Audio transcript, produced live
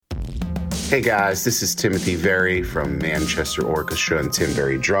Hey guys, this is Timothy Very from Manchester Orchestra and Tim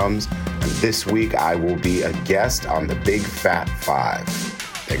Very Drums, and this week I will be a guest on the Big Fat Five.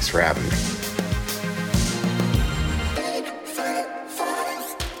 Thanks for having me.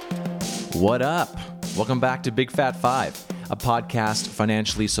 What up? Welcome back to Big Fat Five, a podcast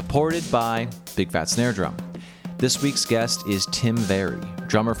financially supported by Big Fat Snare Drum. This week's guest is Tim Very,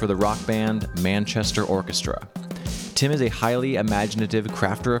 drummer for the rock band Manchester Orchestra. Tim is a highly imaginative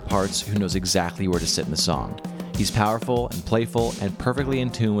crafter of parts who knows exactly where to sit in the song. He's powerful and playful and perfectly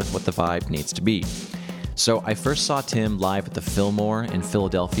in tune with what the vibe needs to be. So I first saw Tim live at the Fillmore in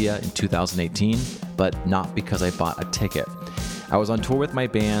Philadelphia in 2018, but not because I bought a ticket. I was on tour with my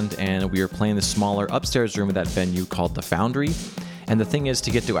band and we were playing the smaller upstairs room of that venue called The Foundry. And the thing is, to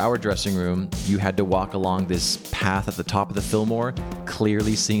get to our dressing room, you had to walk along this path at the top of the Fillmore,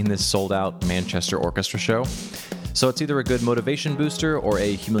 clearly seeing this sold-out Manchester Orchestra show. So it's either a good motivation booster or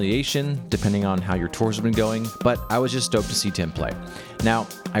a humiliation, depending on how your tours have been going, but I was just stoked to see Tim play. Now,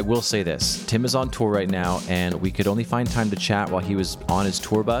 I will say this, Tim is on tour right now, and we could only find time to chat while he was on his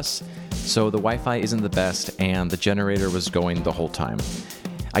tour bus, so the Wi-Fi isn't the best, and the generator was going the whole time.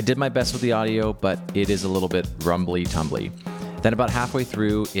 I did my best with the audio, but it is a little bit rumbly-tumbly. Then about halfway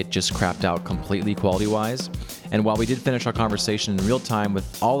through, it just crapped out completely quality-wise, and while we did finish our conversation in real time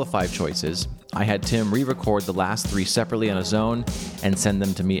with all the 5 choices, I had Tim re-record the last 3 separately on his own and send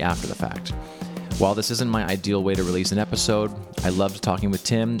them to me after the fact. While this isn't my ideal way to release an episode, I loved talking with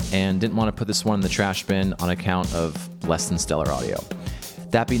Tim and didn't want to put this one in the trash bin on account of less than stellar audio.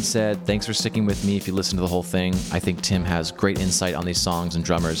 That being said, thanks for sticking with me if you listen to the whole thing. I think Tim has great insight on these songs and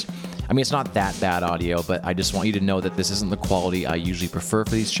drummers. I mean, it's not that bad audio, but I just want you to know that this isn't the quality I usually prefer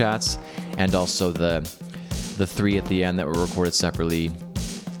for these chats, and also the 3 at the end that were recorded separately.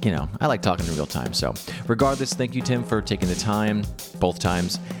 You know, I like talking in real time. So regardless, thank you, Tim, for taking the time, both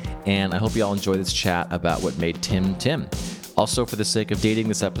times. And I hope you all enjoy this chat about what made Tim Tim. Also, for the sake of dating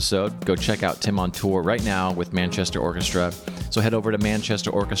this episode, go check out Tim on tour right now with Manchester Orchestra. So head over to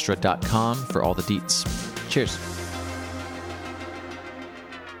manchesterorchestra.com for all the deets. Cheers.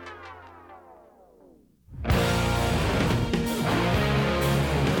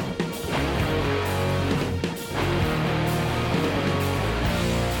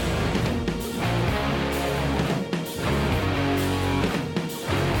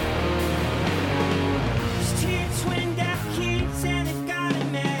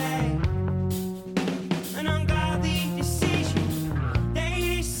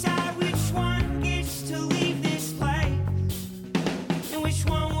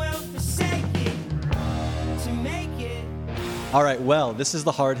 All right, well, this is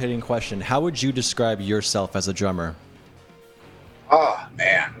the hard-hitting question. How would you describe yourself as a drummer? Oh,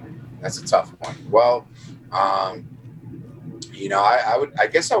 man, that's a tough one. Well, I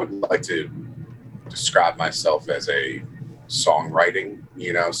guess I would like to describe myself as a songwriting,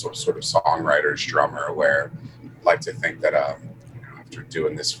 sort of songwriter's drummer, where I like to think that, after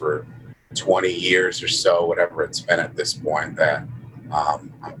doing this for 20 years or so, whatever it's been at this point, that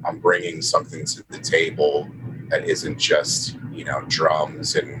I'm bringing something to the table that isn't just,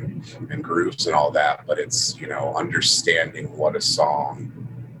 drums and grooves and all that, but it's, understanding what a song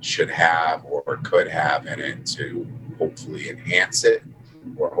should have or could have in it to hopefully enhance it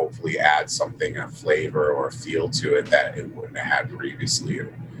or hopefully add something, a flavor or a feel to it that it wouldn't have had previously.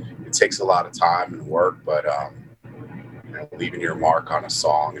 And it takes a lot of time and work, but, leaving your mark on a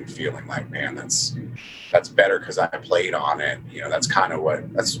song and feeling like, man, that's better because I played on it. That's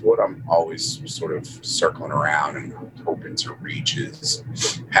what I'm always sort of circling around and hoping to reach, is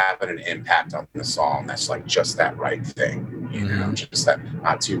having an impact on the song that's like just that right thing, just that,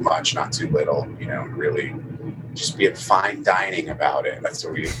 not too much, not too little, really just being fine dining about it. That's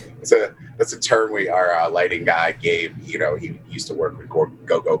a term our lighting guy gave. He used to work with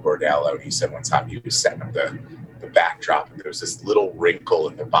Go-Go Bordello, and he said one time he was setting up the backdrop and there was this little wrinkle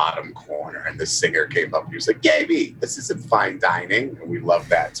in the bottom corner, and the singer came up and he was like, Gaby, this isn't fine dining. And we love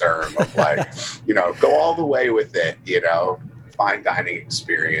that term of like, go all the way with it, fine dining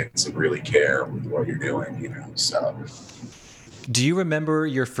experience and really care with what you're doing, so. Do you remember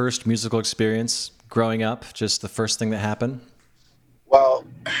your first musical experience growing up? Just the first thing that happened? Well,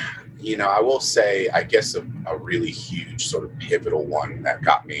 I will say, I guess a really huge sort of pivotal one that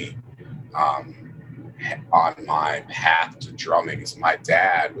got me on my path to drumming is my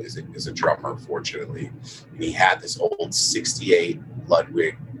dad is a drummer, fortunately, and he had this old 68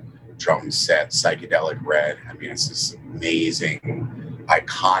 Ludwig drum set, psychedelic red. I mean, it's this amazing,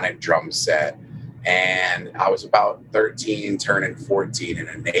 iconic drum set. And I was about 13, turning 14, and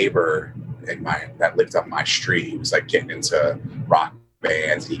a neighbor that lived up my street, he was like getting into rock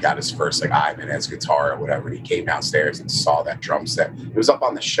bands, and he got his first like Ibanez guitar or whatever, and he came downstairs and saw that drum set. It was up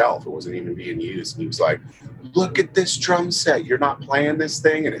on the shelf, it wasn't even being used, and he was like, look at this drum set, you're not playing this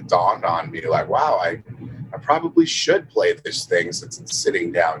thing? And it dawned on me like, wow, I probably should play this thing since it's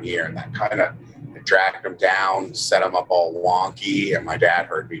sitting down here. And that kind of dragged him down, set him up all wonky, and my dad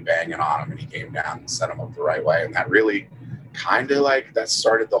heard me banging on him, and he came down and set him up the right way, and that really kind of like that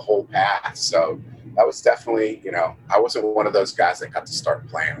started the whole path. So that was definitely, I wasn't one of those guys that got to start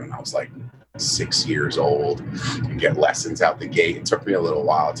playing when I was like 6 years old and get lessons out the gate. It took me a little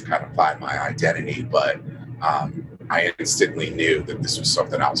while to kind of find my identity, but I instantly knew that this was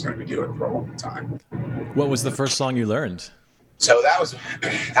something I was going to be doing for a long time. What was the first song you learned? So that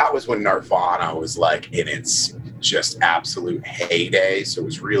was when Nirvana was like in its just absolute heyday. So it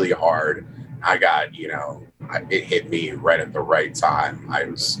was really hard. I got, it hit me right at the right time. I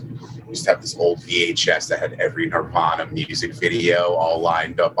used to have this old VHS that had every Nirvana music video all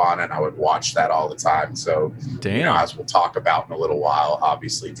lined up on it. I would watch that all the time. So, as we'll talk about in a little while,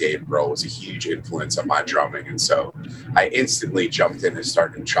 obviously Dave Grohl was a huge influence on my drumming. And so I instantly jumped in and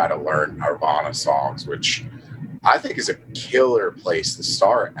started to try to learn Nirvana songs, which I think is a killer place to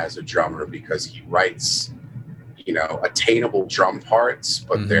start as a drummer, because he writes, attainable drum parts,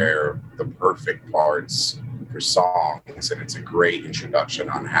 but they're the perfect parts for songs. And it's a great introduction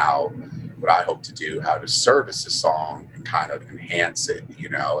on what I hope to do, how to service a song and kind of enhance it.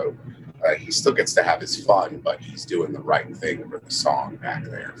 He still gets to have his fun, but he's doing the right thing for the song back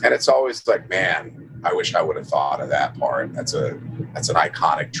there. And it's always like, man, I wish I would have thought of that part. That's an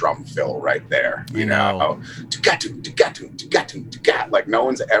iconic drum fill right there. Like no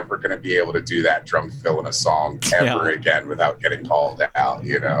one's ever going to be able to do that drum fill in a song ever again without getting called out.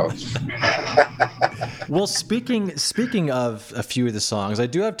 Well, speaking of a few of the songs, I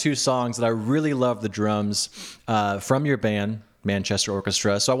do have two songs that I really love the drums from your band, Manchester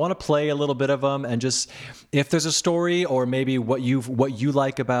Orchestra. So I want to play a little bit of them, and just if there's a story or maybe what you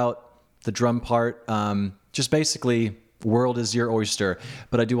like about the drum part, just basically world is your oyster.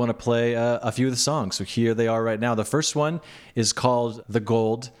 But I do want to play a few of the songs. So here they are right now. The first one is called The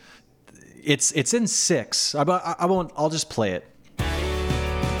Gold. It's in 6. I'll just play it.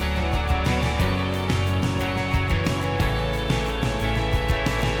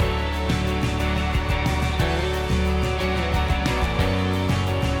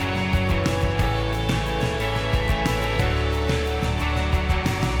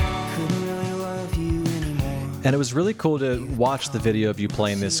 And it was really cool to watch the video of you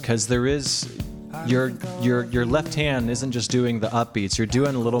playing this, because there is your left hand isn't just doing the upbeats. You're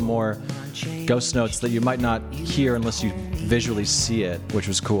doing a little more ghost notes that you might not hear unless you visually see it, which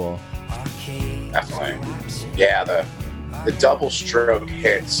was cool. Definitely. Yeah, the double stroke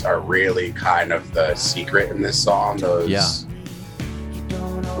hits are really kind of the secret in this song.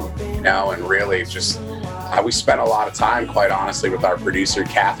 And really just we spent a lot of time, quite honestly, with our producer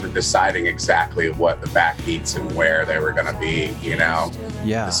Catherine deciding exactly what the backbeats and where they were going to be.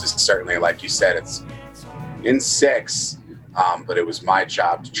 This is certainly, like you said, it's in 6, but it was my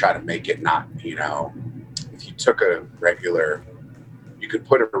job to try to make it not, if you took you could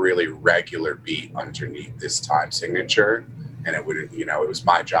put a really regular beat underneath this time signature, and it would, it was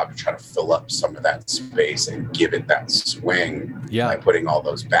my job to try to fill up some of that space and give it that swing by putting all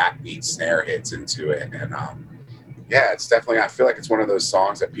those backbeat snare hits into it. And it's definitely, I feel like it's one of those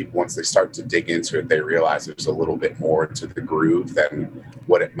songs that people, once they start to dig into it, they realize there's a little bit more to the groove than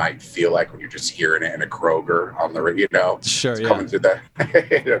what it might feel like when you're just hearing it in a Kroger on the, coming through the,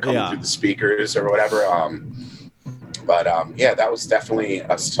 through the speakers or whatever. That was definitely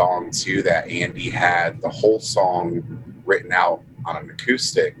a song too that Andy had the whole song written out on an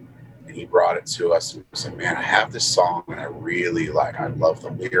acoustic, and he brought it to us and said, man, I have this song and I really I love the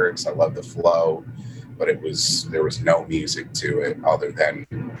lyrics, I love the flow, but there was no music to it other than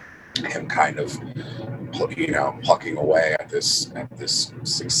him kind of plucking away at this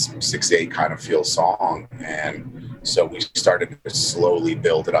 6/8 kind of feel song. And so we started to slowly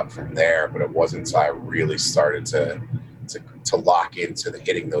build it up from there, but it wasn't until I really started to lock into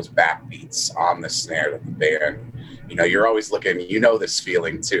hitting those backbeats on the snare that the band, you're always looking, this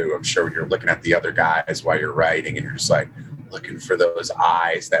feeling too. I'm sure you're looking at the other guys while you're writing, and you're just like looking for those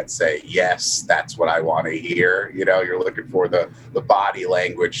eyes that say, yes, that's what I want to hear. You're looking for the body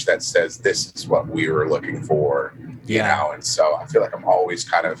language that says, this is what we were looking for, and so I feel like I'm always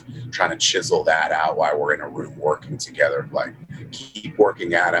kind of trying to chisel that out while we're in a room working together, like keep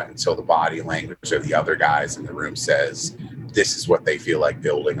working at it until the body language of the other guys in the room says, this is what they feel like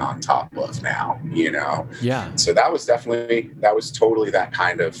building on top of now, Yeah. So that was totally that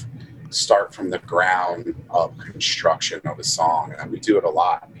kind of start from the ground up construction of a song. And we do it a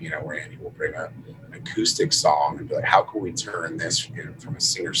lot, where Andy will bring an acoustic song and be like, how can we turn this from a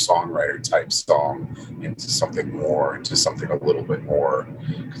singer-songwriter type song into something a little bit more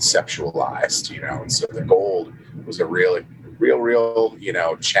conceptualized, And so The Gold was a real,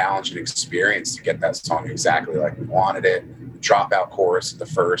 challenging experience to get that song exactly like we wanted it. Dropout chorus in the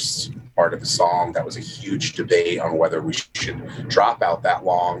first part of the song, that was a huge debate on whether we should drop out that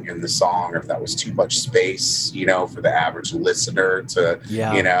long in the song or if that was too much space, for the average listener to,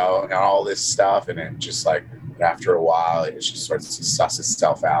 and all this stuff. And it just like, after a while, it just starts to suss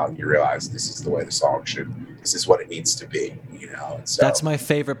itself out and you realize this is the way the song this is what it needs to be, And so, that's my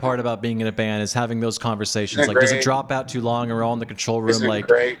favorite part about being in a band is having those conversations. Like, does it drop out too long, or we're all in the control room, like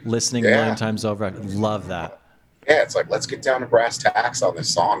listening a million times over? I love that. Yeah, it's like, let's get down to brass tacks on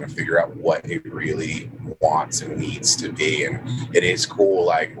this song and figure out what it really wants and needs to be. And it is cool,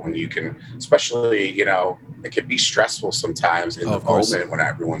 like, when you can, especially, it can be stressful sometimes in the moment when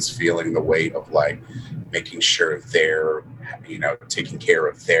everyone's feeling the weight of, like, making sure they're, taking care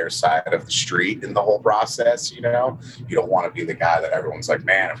of their side of the street in the whole process, You don't want to be the guy that everyone's like,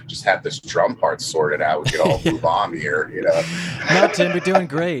 man, if we just had this drum part sorted out, we could all move on here, No, Tim, you're doing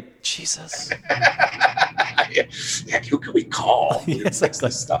great. Jesus. Yeah, who can we call? Who fix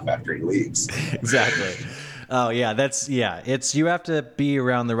this stuff after he leaves? Exactly. Oh yeah, it's, you have to be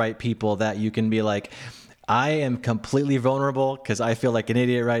around the right people that you can be like, I am completely vulnerable because I feel like an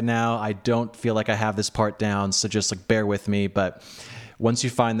idiot right now. I don't feel like I have this part down, so just like bear with me. But once you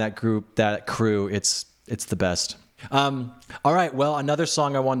find that group, that crew, it's the best. All right, well, another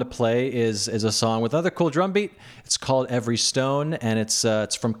song I wanted to play is a song with another cool drum beat. It's called Every Stone, and it's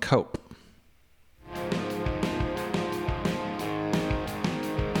from Cope.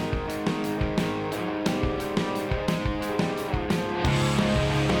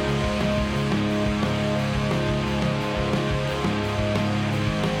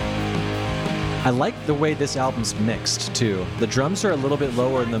 I like the way this album's mixed too. The drums are a little bit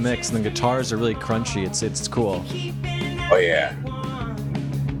lower in the mix, and the guitars are really crunchy. It's cool. Oh yeah.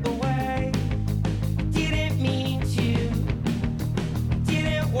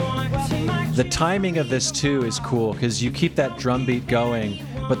 The timing of this too is cool because you keep that drum beat going,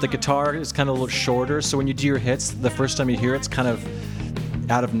 but the guitar is kind of a little shorter. So when you do your hits, the first time you hear it's kind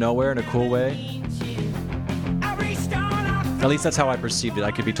of out of nowhere in a cool way. At least that's how I perceived it. I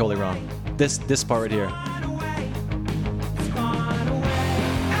could be totally wrong. This part right here.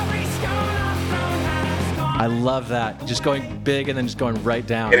 I love that. Just going big and then just going right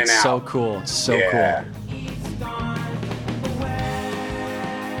down. It's so cool. It's so cool.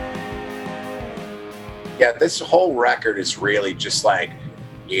 Yeah, this whole record is really just like,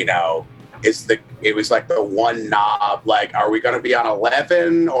 it was like the one knob, like, are we going to be on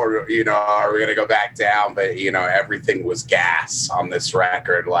 11 or, are we going to go back down? But, everything was gas on this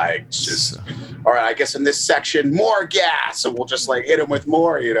record. Like, just, all right, I guess in this section, more gas. And we'll just like hit them with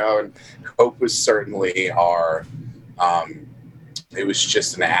more, And Cope was certainly our, it was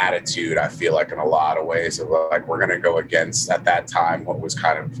just an attitude, I feel like, in a lot of ways of like, we're going to go against at that time what was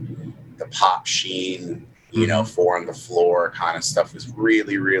kind of the pop sheen, four on the floor kind of stuff was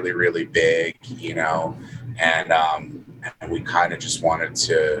really, really, really big, and we kind of just wanted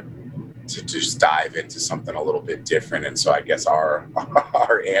to just dive into something a little bit different. And so I guess our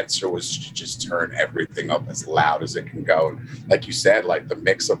answer was to just turn everything up as loud as it can go. And like you said, like the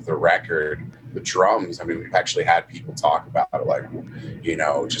mix of the record, the drums, I mean, we've actually had people talk about it, like,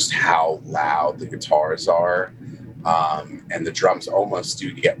 just how loud the guitars are. And the drums almost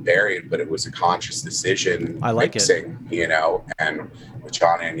do get buried, but it was a conscious decision. I like mixing, and with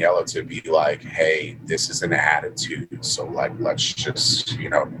John Aniello to be like, hey, this is an attitude. So like, let's just,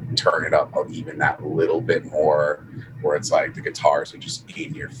 turn it up even that little bit more, where it's like the guitars are just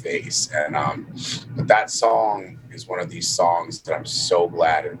in your face. And, but that song is one of these songs that I'm so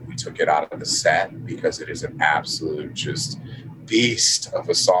glad we took it out of the set, because it is an absolute just beast of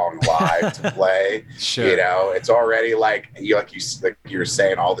a song live to play. Sure. It's already like you were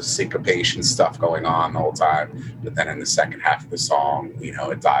saying, all the syncopation stuff going on the whole time, but then in the second half of the song,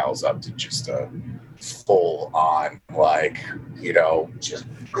 it dials up to just a full on, like, just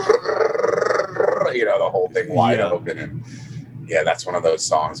the whole thing wide open. And yeah, that's one of those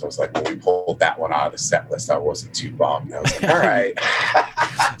songs I was like, when we pulled that one out of the set list, I wasn't too bummed. I was like, all right.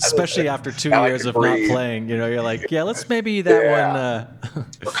 Especially after 2 years of not playing, you're like, yeah, let's maybe that one.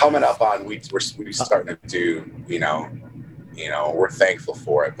 We're coming up on, we're starting to do, we're thankful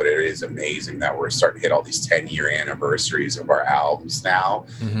for it, but it is amazing that we're starting to hit all these 10-year anniversaries of our albums now.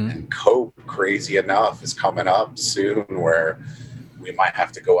 Mm-hmm. And Cope, crazy enough, is coming up soon, where we might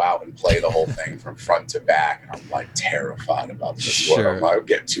have to go out and play the whole thing from front to back. And I'm like terrified about this. Sure. I'm like, I'm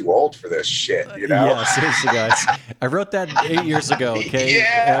getting too old for this shit, you know? Yeah, seriously, guys. I wrote that 8 years ago, okay?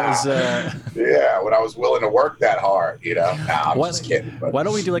 Yeah. That was, yeah, when I was willing to work that hard, you know? Nah, I'm just kidding. But why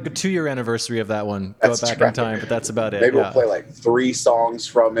don't we do like a 2-year anniversary of that one? Go back in time, but that's about it. Maybe we'll play like 3 songs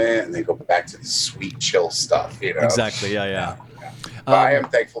from it and then go back to the sweet, chill stuff, you know? Exactly, yeah. But I am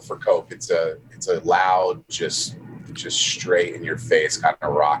thankful for Cope. It's a loud, just straight in your face kind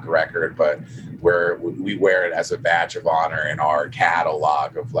of rock record, but where we wear it as a badge of honor in our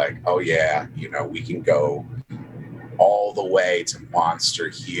catalog of like, oh yeah, you know, we can go all the way to monster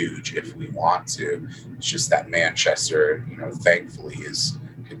huge if we want to. It's just that Manchester, you know, thankfully is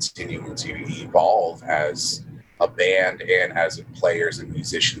continuing to evolve as a band and as players and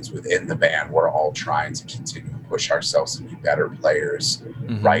musicians within the band. We're all trying to continue to push ourselves to be better players,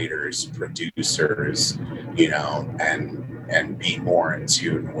 writers, producers, you know, and be more in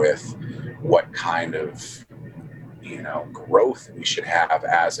tune with what kind of, you know, growth we should have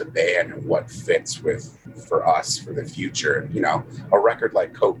as a band and what fits with for us for the future. You know, a record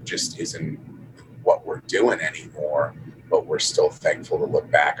like Cope just isn't what we're doing anymore, but we're still thankful to look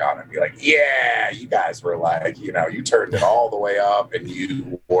back on it and be like, yeah, you guys were like, you know, you turned it all the way up and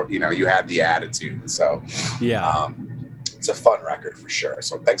you had the attitude. So yeah, it's a fun record for sure.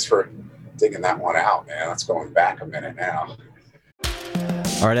 So thanks for digging that one out, man. That's going back a minute now.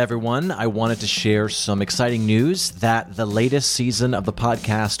 All right, everyone. I wanted to share some exciting news that the latest season of the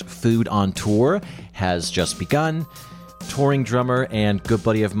podcast Food on Tour has just begun. Touring drummer and good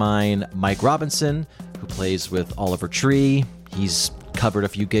buddy of mine, Mike Robinson, who plays with Oliver Tree. He's covered a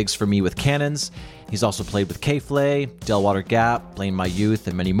few gigs for me with Cannons. He's also played with K-Flay, Delwater Gap, Blame My Youth,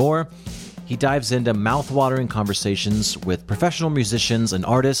 and many more. He dives into mouth-watering conversations with professional musicians and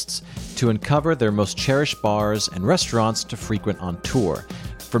artists to uncover their most cherished bars and restaurants to frequent on tour,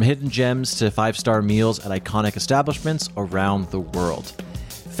 from hidden gems to 5-star meals at iconic establishments around the world.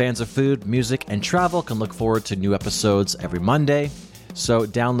 Fans of food, music, and travel can look forward to new episodes every Monday. So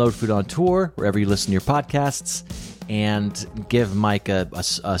download Food on Tour wherever you listen to your podcasts and give Mike a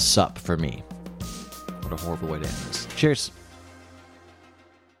sup for me. What a horrible way to end this. Cheers.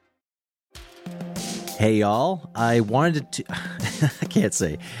 Hey y'all, I wanted to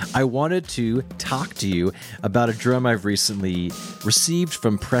talk to you about a drum I've recently received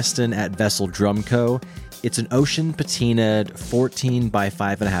from Preston at Vessel Drum Co. It's an ocean patinaed 14 by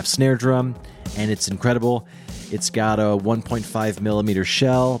 5.5 snare drum, and it's incredible. It's got a 1.5 millimeter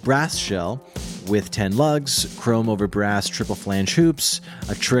shell, brass shell, with 10 lugs, chrome over brass triple flange hoops,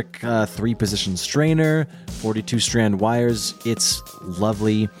 a trick 3-position strainer, 42 strand wires. It's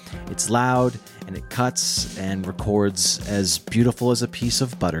lovely, it's loud, and it cuts and records as beautiful as a piece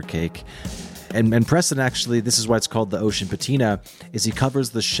of butter cake. And Preston, actually, this is why it's called the ocean patina, is he covers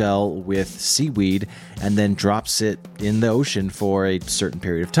the shell with seaweed and then drops it in the ocean for a certain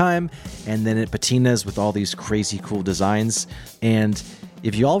period of time, and then it patinas with all these crazy cool designs. And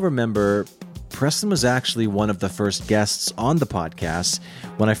if you all remember, Preston was actually one of the first guests on the podcast.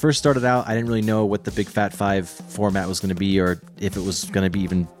 When I first started out, I didn't really know what the Big Fat Five format was going to be, or if it was going to be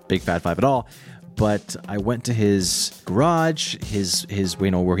even Big Fat Five at all. But I went to his garage, his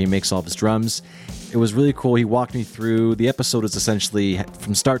where he makes all of his drums. It was really cool. He walked me through. The episode is essentially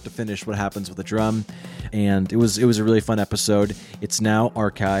from start to finish what happens with a drum, and it was a really fun episode. It's now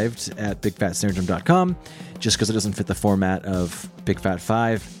archived at bigfatsnaredrum.com, just because it doesn't fit the format of Big Fat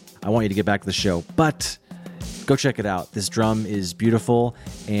 5. I want you to get back to the show, but go check it out. This drum is beautiful,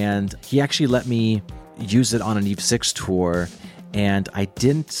 and he actually let me use it on an Eve 6 tour, and I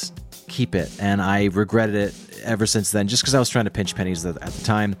didn't keep it, and I regretted it ever since then, just because I was trying to pinch pennies at the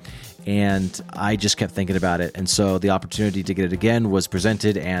time, and I just kept thinking about it. And so the opportunity to get it again was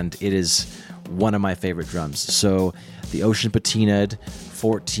presented, and it is one of my favorite drums. So the Ocean Patinaed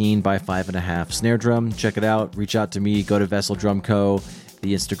 14 by 5.5 snare drum, check it out. Reach out to me, go to Vessel Drum Co.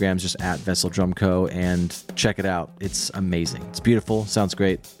 The Instagram's just at Vessel Drum Co. and check it out. It's amazing. It's beautiful. Sounds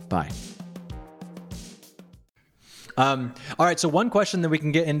great. Bye. All right, so one question, then we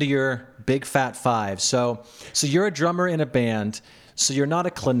can get into your Big Fat 5. So you're a drummer in a band, so you're not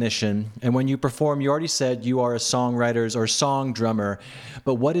a clinician, and when you perform, you already said you are a songwriter or song drummer,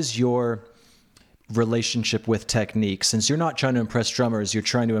 but what is your relationship with technique? Since you're not trying to impress drummers, you're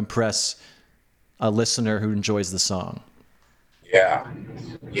trying to impress a listener who enjoys the song. Yeah.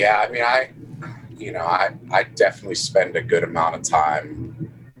 I mean, I definitely spend a good amount of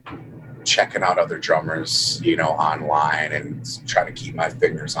time checking out other drummers, online, and try to keep my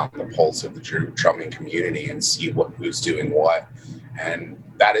fingers on the pulse of the drumming community and see who's doing what. And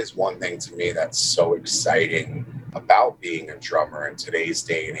that is one thing to me that's so exciting about being a drummer in today's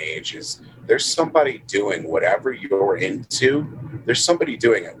day and age is there's somebody doing whatever you're into. There's somebody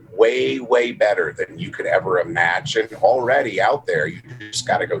doing it way, way better than you could ever imagine already out there. You just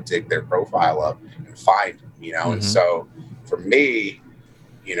got to go dig their profile up and find them, you know? And Mm-hmm. so for me,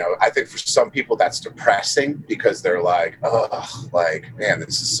 you know, I think for some people that's depressing because they're like, oh, like, man,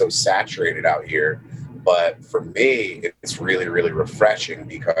 this is so saturated out here. But for me, it's really, really refreshing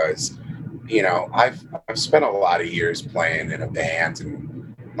because, you know, I've spent a lot of years playing in a band,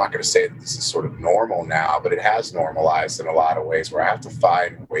 and I'm not going to say that this is sort of normal now, but it has normalized in a lot of ways where I have to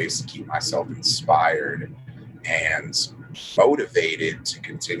find ways to keep myself inspired and motivated to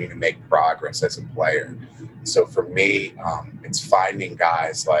continue to make progress as a player. So for me, it's finding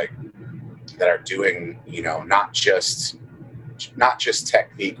guys like that are doing, you know, not just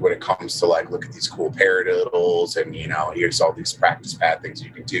technique when it comes to like, look at these cool paradiddles and, you know, here's all these practice pad things you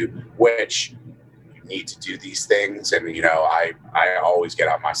can do, which you need to do these things. And, you know, I always get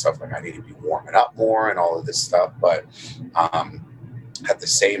on myself like I need to be warming up more and all of this stuff. But at the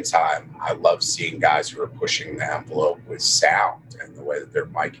same time, I love seeing guys who are pushing the envelope with sound and the way that they're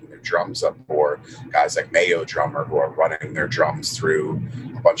miking their drums up, or guys like Mayo Drummer who are running their drums through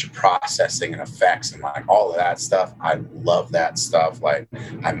a bunch of processing and effects and like all of that stuff. I love that stuff. Like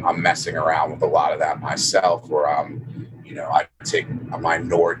I'm messing around with a lot of that myself, where you know, I take my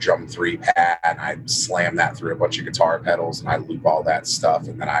Nord Drum 3 pad and I slam that through a bunch of guitar pedals and I loop all that stuff.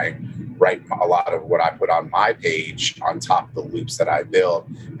 And then I write a lot of what I put on my page on top of the loops that I build.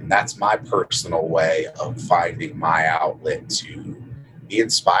 And that's my personal way of finding my outlet to be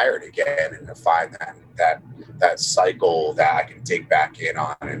inspired again and to find that cycle that I can dig back in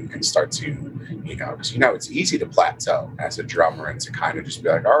on and start to, you know, because, you know, it's easy to plateau as a drummer and to kind of just be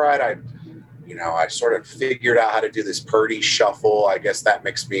like, all right, I sort of figured out how to do this Purdy shuffle. I guess that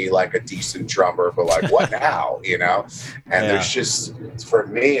makes me like a decent drummer, but like, what now, you know? And there's just, for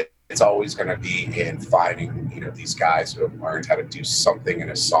me, it's always going to be in finding, you know, these guys who have learned how to do something in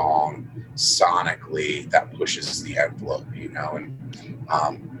a song sonically that pushes the envelope, you know?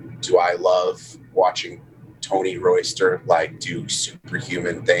 And do I love watching Tony Royster like do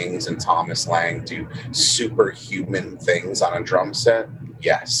superhuman things and Thomas Lang do superhuman things on a drum set?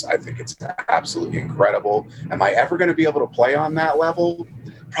 Yes, I think it's absolutely incredible. Am I ever going to be able to play on that level?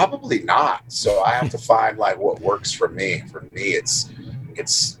 Probably not. So I have to find like what works for me. For me, it's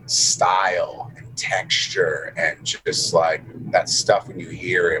style and texture and just like that stuff when you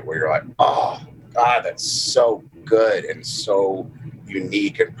hear it where you're like, oh God, that's so good and so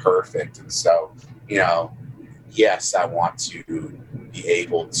unique and perfect. And so, you know, yes, I want to be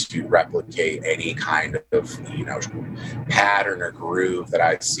able to replicate any kind of, you know, pattern or groove that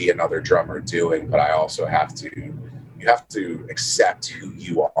I see another drummer doing, but I also you have to accept who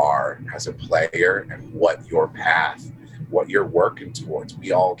you are as a player and what your path, what you're working towards.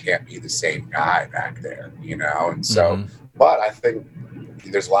 We all can't be the same guy back there, you know? And so, but I think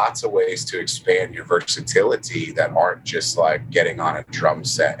there's lots of ways to expand your versatility that aren't just like getting on a drum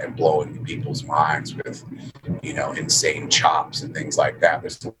set and blowing people's minds with, you know, insane chops and things like that.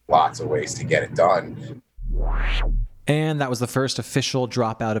 There's lots of ways to get it done. And that was the first official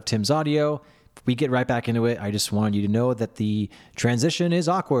dropout of Tim's audio. If we get right back into it, I just wanted you to know that the transition is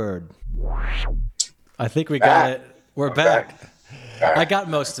awkward. I think we got it. We're back. Right. I got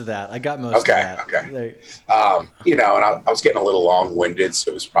most of that. Okay. You know, and I was getting a little long-winded,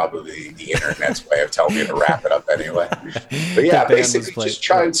 so it was probably the internet's way of telling me to wrap it up anyway. But yeah, basically just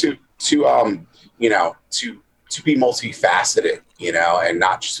trying to you know, to be multifaceted, you know, and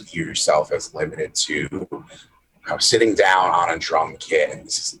not just view yourself as limited to sitting down on a drum kit and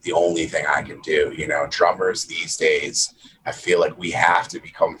this is the only thing I can do. You know, drummers these days, I feel like we have to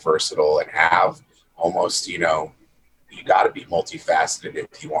become versatile and have almost, you know, you got to be multifaceted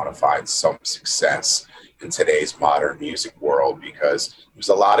if you want to find some success in today's modern music world, because there's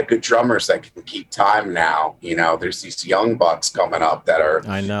a lot of good drummers that can keep time now. You know, there's these young bucks coming up that are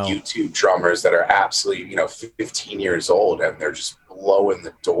YouTube drummers that are absolutely, you know, 15 years old and they're just blowing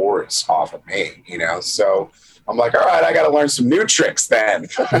the doors off of me, you know? So I'm like, all right, I got to learn some new tricks then.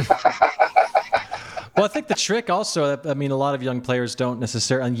 Well, I think the trick also, I mean, a lot of young players don't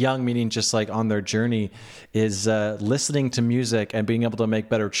necessarily, and young meaning just like on their journey, is listening to music and being able to make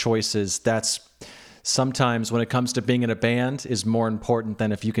better choices. That's sometimes when it comes to being in a band is more important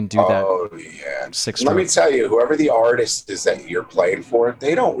than if you can do that. Oh, yeah. Let me tell you, whoever the artist is that you're playing for,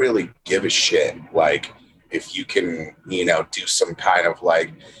 they don't really give a shit. Like if you can, you know, do some kind of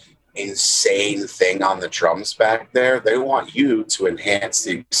like insane thing on the drums back there, they want you to enhance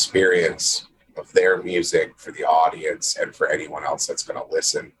the experience of their music for the audience and for anyone else that's going to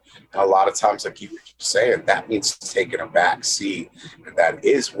listen. And a lot of times, like you were saying, that means taking a back seat. And that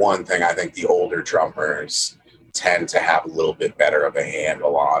is one thing I think the older drummers tend to have a little bit better of a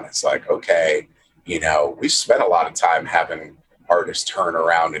handle on. It's like, okay, we've spent a lot of time having artists turn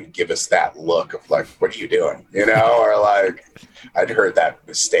around and give us that look of like, what are you doing? Or like, I'd heard that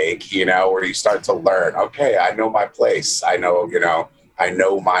mistake, where you start to learn, okay, I know my place. I know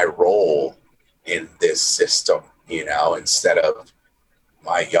my role in this system, instead of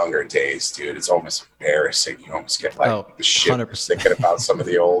my younger days, dude. It's almost embarrassing. You almost get like the shit 100%. thinking about some of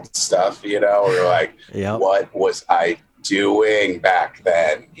the old stuff, or like, Yep. What was I doing back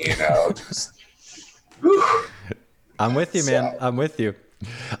then? Just, I'm with you, man. I'm with you.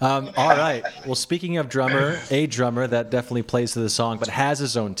 All right. Well, speaking of a drummer that definitely plays to the song, but has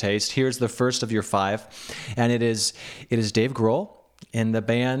his own taste. Here's the first of your 5, and it is Dave Grohl, and the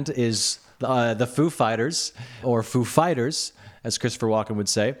band is the Foo Fighters, or Foo Fighters, as Christopher Walken would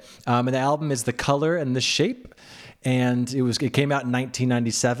say. And the album is The Color and the Shape, and it came out in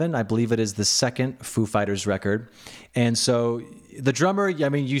 1997. I believe it is the second Foo Fighters record, and so. The drummer, I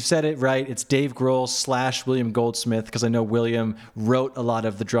mean, you said it right. It's Dave Grohl / William Goldsmith, because I know William wrote a lot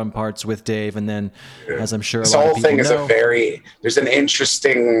of the drum parts with Dave, and then, as I'm sure this a lot whole of people thing is know, there's an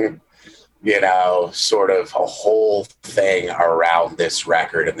interesting, sort of a whole thing around this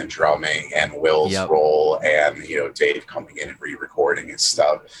record and the drumming and Will's role and, Dave coming in and re-recording his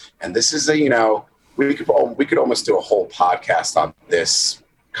stuff. And this is we could almost do a whole podcast on this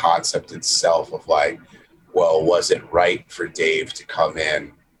concept itself of like, well, was it right for Dave to come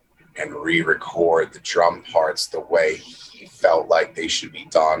in and re-record the drum parts the way he felt like they should be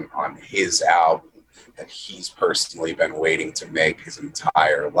done on his album that he's personally been waiting to make his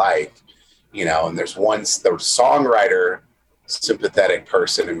entire life? And the songwriter, sympathetic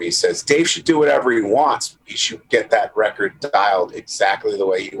person in me says, Dave should do whatever he wants. He should get that record dialed exactly the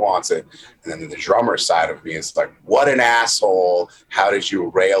way he wants it. And then the drummer side of me is like, what an asshole. How did you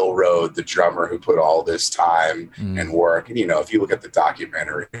railroad the drummer who put all this time and work? And, if you look at the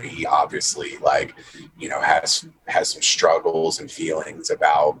documentary, he obviously has some struggles and feelings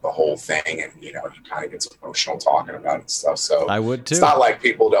about the whole thing. And, he kind of gets emotional talking about it and stuff. So I would too. It's not like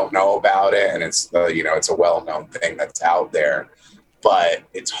people don't know about it. And it's, it's a well-known thing that's out there. But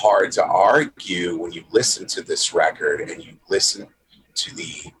it's hard to argue when you listen to this record and you listen to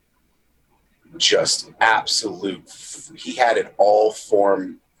the just absolute, he had it all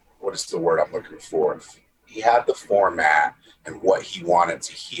what is the word I'm looking for? He had the format and what he wanted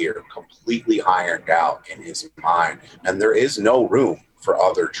to hear completely ironed out in his mind. And there is no room for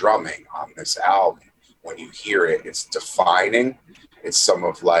other drumming on this album. When you hear it, it's defining. It's some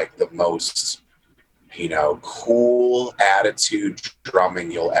of like the most, cool attitude drumming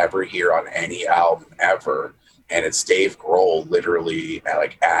you'll ever hear on any album ever. And it's Dave Grohl literally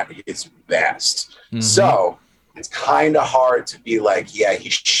at his best. Mm-hmm. So it's kind of hard to be like, yeah, he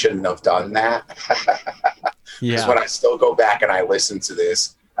shouldn't have done that. Because when I still go back and I listen to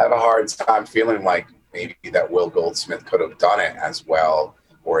this, I have a hard time feeling like maybe that Will Goldsmith could have done it as well,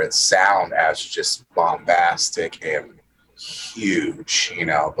 or it sound as just bombastic and huge,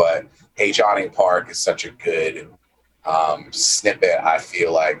 but Hey Johnny Park is such a good snippet, I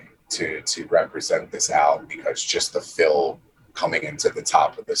feel like, to represent this album, because just the fill coming into the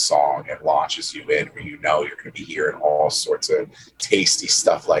top of the song, it launches you in where you're going to be hearing all sorts of tasty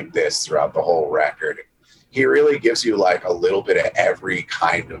stuff like this throughout the whole record. He really gives you like a little bit of every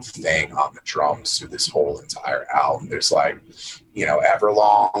kind of thing on the drums through this whole entire album. There's like,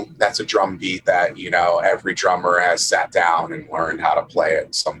 Everlong, that's a drum beat that, every drummer has sat down and learned how to play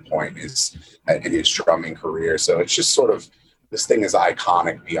at some point in his drumming career. So it's just sort of, this thing is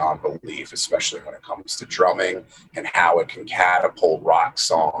iconic beyond belief, especially when it comes to drumming and how it can catapult rock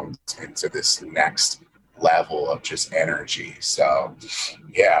songs into this next level of just energy. So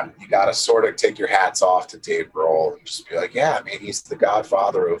yeah, you got to sort of take your hats off to Dave Grohl and just be like, yeah, I mean, he's the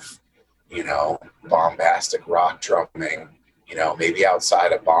godfather of, bombastic rock drumming. Maybe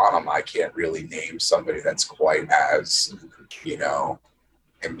outside of Bonham, I can't really name somebody that's quite as,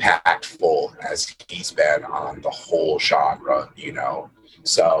 impactful as he's been on the whole genre,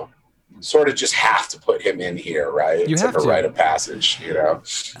 So sort of just have to put him in here, right? You have like a to. rite of passage,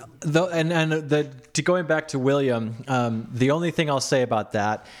 Though, to going back to William, the only thing I'll say about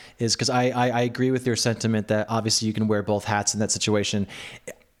that is, because I agree with your sentiment that obviously you can wear both hats in that situation.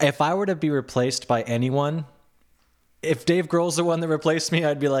 If I were to be replaced by anyone, if Dave Grohl's the one that replaced me,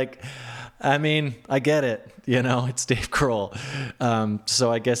 I'd be like, I mean, I get it. It's Dave Grohl.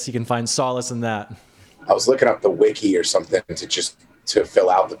 So I guess you can find solace in that. I was looking up the wiki or something to to fill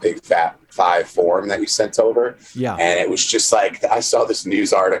out the Big Fat Five form that you sent over. Yeah. And it was just like, I saw this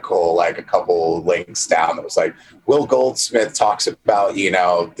news article, like a couple links down that was like, Will Goldsmith talks about,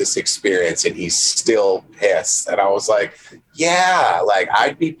 this experience and he's still pissed. And I was like, yeah, like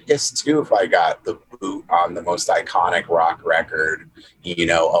I'd be pissed too if I got the boot on the most iconic rock record,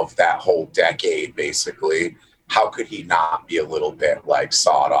 of that whole decade, basically. How could he not be a little bit like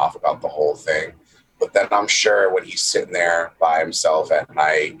sawed off about the whole thing? But then I'm sure when he's sitting there by himself at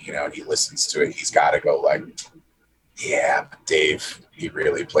night, and he listens to it, he's got to go like, yeah, Dave, he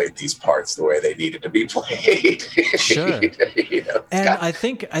really played these parts the way they needed to be played. Sure. And I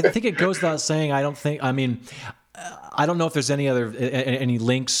think it goes without saying, I don't know if there's any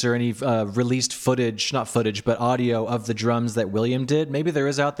links or any released footage, not footage, but audio of the drums that William did. Maybe there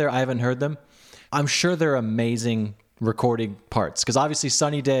is out there. I haven't heard them. I'm sure they're amazing recording parts, because obviously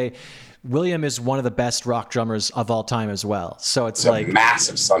Sunny Day, William is one of the best rock drummers of all time as well. So it's like a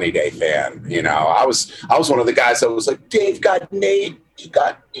massive Sunny Day fan. I was one of the guys that was like, Dave got Nate, you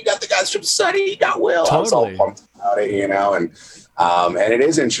got the guys from Sunny, you got Will. Totally. I was all pumped about it, and it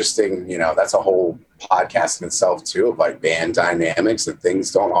is interesting. That's a whole podcast in itself too, of like band dynamics, and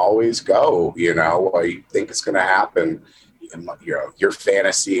things don't always go, what you think is going to happen. Your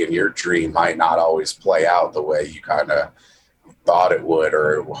fantasy and your dream might not always play out the way you kind of thought it would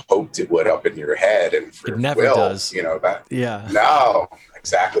or hoped it would up in your head, and it never does. No,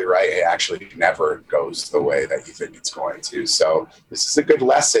 exactly right. It actually never goes the way that you think it's going to. So this is a good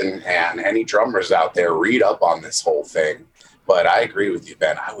lesson, and any drummers out there, read up on this whole thing. But I agree with you,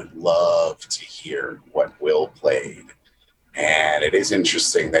 Ben. I would love to hear what Will played. And it is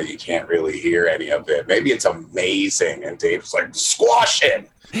interesting that you can't really hear any of it. Maybe it's amazing, and Dave's like, squash it.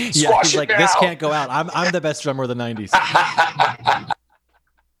 He's like, this can't go out. I'm the best drummer of the 90s.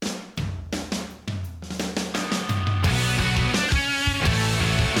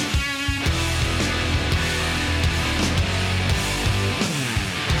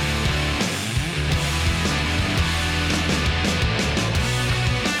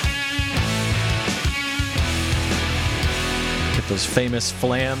 Get those famous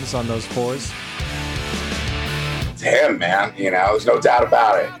flams on those fours. It's him, man. There's no doubt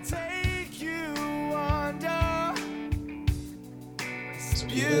about it. It's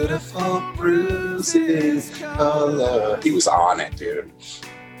beautiful bruises, color. He was on it, dude.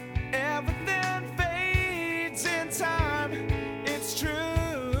 Everything fades in time. It's true.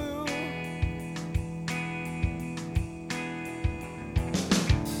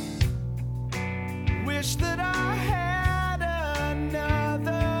 Wish that I had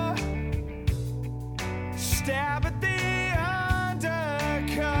another stab at the undercover.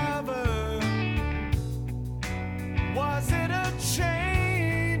 Was it a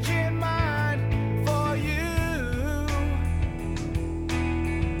change in mind for you?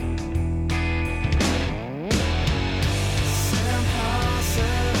 It's impossible.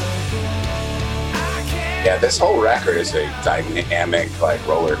 I can't. Yeah, this whole record is a dynamic, like,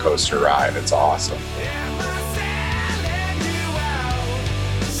 roller coaster ride. It's awesome. Am I selling you out?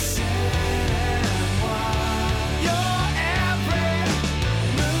 Selling what? Your every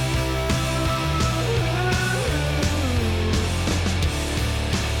move.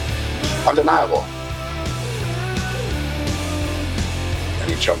 Undeniable. And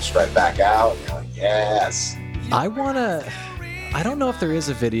he jumps right back out. And you're like, yes. I don't know if there is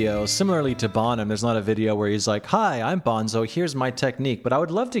a video, similarly to Bonham, there's not a video where he's like, hi, I'm Bonzo, here's my technique. But I would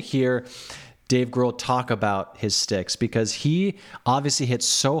love to hear Dave Grohl talk about his sticks, because he obviously hits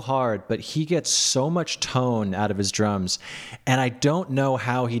so hard, but he gets so much tone out of his drums. And I don't know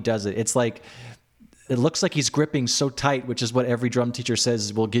how he does it. It's like, it looks like he's gripping so tight, which is what every drum teacher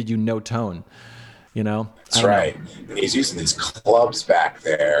says will give you no tone. That's right. And he's using these clubs back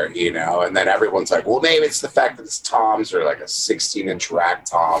there, and then everyone's like, well, maybe it's the fact that his toms are like a 16-inch rack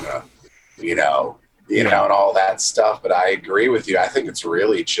tom, and all that stuff. But I agree with you. I think it's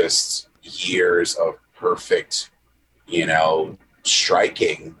really just years of perfect,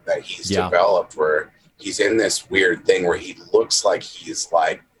 striking that he's developed, where he's in this weird thing where he looks like he's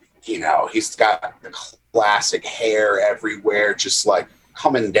like, he's got the classic hair everywhere, just like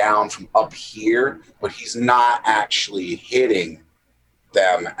coming down from up here, but he's not actually hitting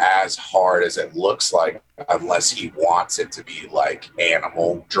them as hard as it looks like, unless he wants it to be like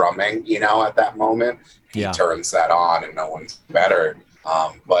animal drumming, at that moment. He turns that on and no one's better.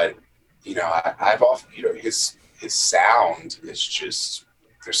 But I've often, his sound is just,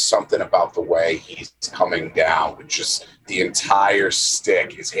 there's something about the way he's coming down with just the entire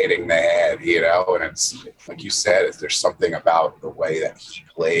stick is hitting the head, and it's like you said, there's something about the way that he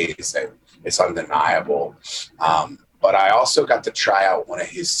plays that it's undeniable. but I also got to try out one of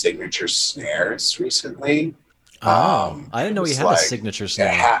his signature snares recently. Oh, I didn't It know he was had a like, signature it snare.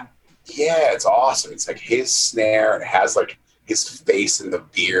 had, yeah, it's awesome. It's like his snare. It has like his face and the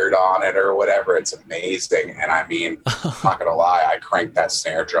beard on it or whatever. It's amazing. And I mean, I'm not gonna lie, I cranked that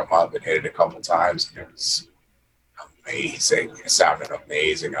snare drum up and hit it a couple times. And it was amazing. It sounded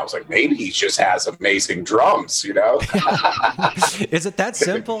amazing. I was like, maybe he just has amazing drums, you know? Is it that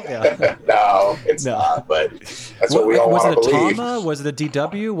simple? Yeah. No, it's No. not. But that's what we all Was want it to a believe. Tama? Was it a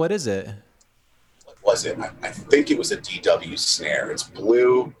DW? What is it? Was it? I think it was a DW snare. It's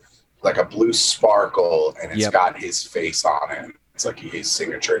blue, like a blue sparkle, and it's Yep. got his face on it. It's like his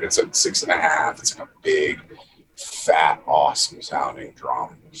signature. It's a 6.5. It's like a big, fat, awesome sounding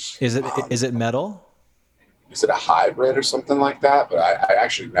drum. Is it metal? Is it a hybrid or something like that? But I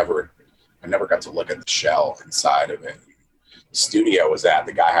actually I never got to look at the shell inside of it. The studio was at,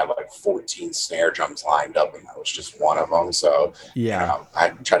 the guy had like 14 snare drums lined up, and that was just one of them. So, Yeah. I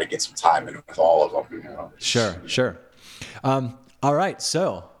try to get some time in with all of them, you know. Sure. All right,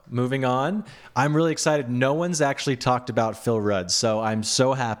 so moving on. I'm really excited. No one's actually talked about Phil Rudd, so I'm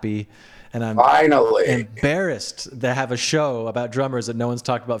so happy, and I'm Finally. embarrassed to have a show about drummers that no one's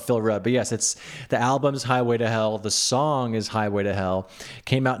talked about Phil Rudd. But yes, it's the album's Highway to Hell. The song is Highway to Hell.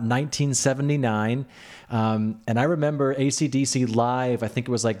 Came out in 1979. And I remember AC/DC Live, I think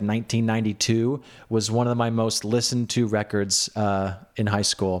it was like 1992, was one of my most listened to records in high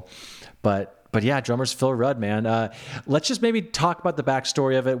school. But yeah, drummers Phil Rudd, man. Let's just maybe talk about the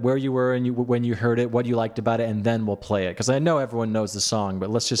backstory of it, where you were and when you heard it, what you liked about it, and then we'll play it. Because I know everyone knows the song, but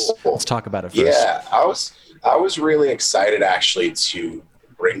let's talk about it first. Yeah, I was really excited actually to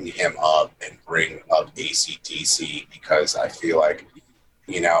bring him up and bring up AC/DC because I feel like,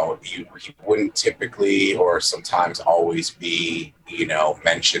 you know, he wouldn't typically or sometimes always be, you know,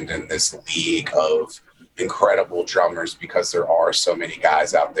 mentioned in this league of incredible drummers because there are so many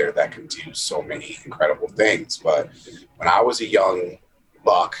guys out there that can do so many incredible things. But when I was a young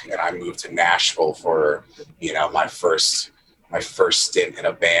buck and I moved to Nashville for, you know, my first stint in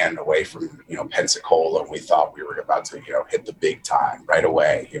a band away from, you know, Pensacola, and we thought we were about to, you know, hit the big time right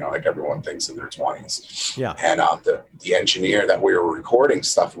away, you know, like everyone thinks in their 20s. Yeah. And the engineer that we were recording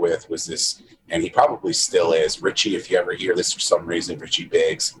stuff with was this, and he probably still is, Richie, if you ever hear this for some reason, Richie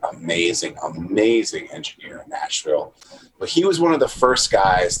Biggs, amazing engineer in Nashville. But he was one of the first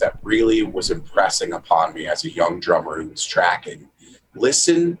guys that really was impressing upon me as a young drummer who was tracking.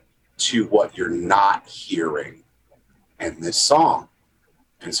 Listen to what you're not hearing in this song.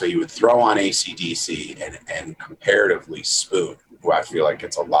 And so you would throw on AC/DC and comparatively Spoon, who I feel like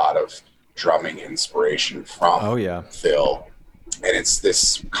gets a lot of drumming inspiration from Phil. And it's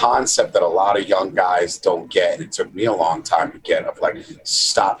this concept that a lot of young guys don't get. And it took me a long time to get, of like,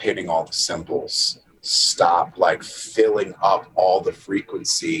 stop hitting all the cymbals. Stop like filling up all the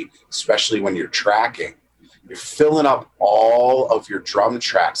frequency, especially when you're tracking. You're filling up all of your drum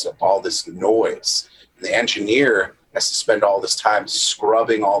tracks with all this noise. And the engineer has to spend all this time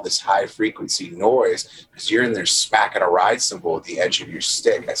scrubbing all this high frequency noise because you're in there smacking a ride cymbal at the edge of your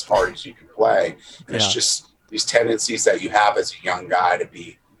stick as hard as you can play. And it's just these tendencies that you have as a young guy to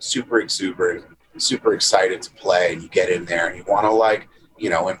be super exuberant, super excited to play, and you get in there and you want to, like, you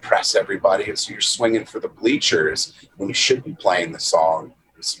know, impress everybody. And so you're swinging for the bleachers when you should be playing the song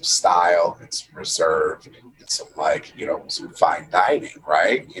with some style and some reserve and some, like, you know, some fine dining,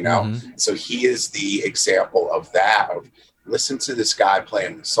 right? You know, so he is the example of that. Of listen to this guy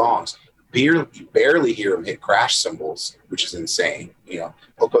playing the songs. You barely hear him hit crash cymbals, which is insane. You know,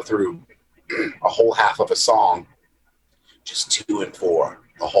 he'll go through a whole half of a song, just 2 and 4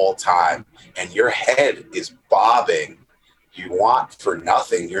 the whole time, and your head is bobbing. You want for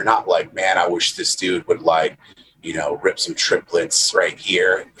nothing. You're not like, man, I wish this dude would, like, you know, rip some triplets right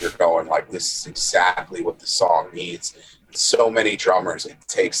here. You're going like, this is exactly what the song needs. So many drummers, it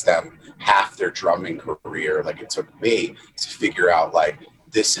takes them half their drumming career, like it took me, to figure out, like,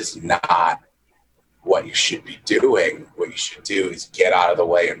 this is not what you should be doing. What you should do is get out of the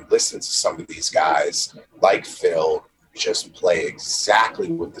way and listen to some of these guys like Phil just play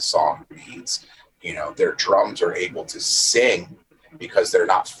exactly what the song needs. You know, their drums are able to sing because they're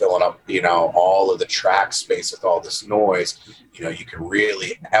not filling up, you know, all of the track space with all this noise. You know, you can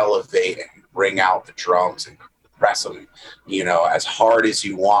really elevate and bring out the drums and press them, you know, as hard as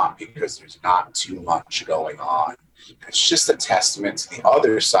you want because there's not too much going on. It's just a testament to the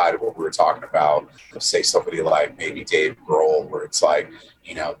other side of what we were talking about. Say somebody like maybe Dave Grohl, where it's like,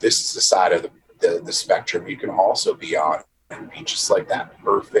 you know, this is the side of the spectrum you can also be on and be just like that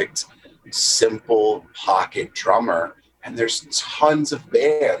perfect, simple pocket drummer. And there's tons of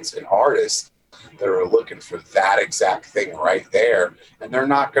bands and artists that are looking for that exact thing right there. And they're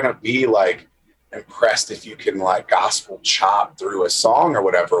not going to be like impressed if you can like gospel chop through a song or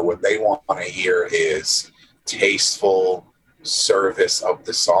whatever. What they want to hear is tasteful service of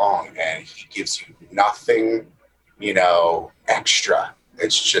the song. And he gives you nothing, extra.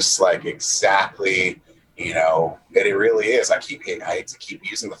 It's just like exactly, and it really is. I hate to keep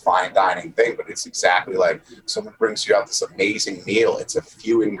using the fine dining thing, but it's exactly like someone brings you out this amazing meal. It's a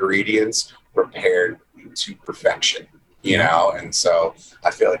few ingredients prepared to perfection, and so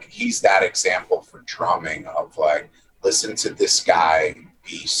I feel like he's that example for drumming of like, listen to this guy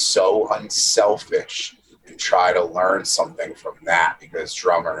be so unselfish and try to learn something from that, because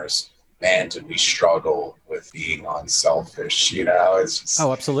drummers, man, did we struggle with being unselfish, it's just,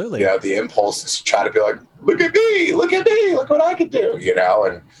 absolutely. The impulse is to try to be like, look at me, look what I can do,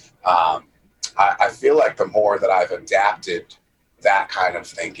 and I feel like the more that I've adapted that kind of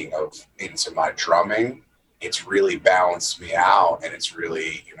thinking into my drumming, it's really balanced me out. And it's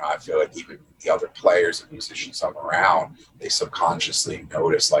really, I feel like even the other players and musicians I'm around, they subconsciously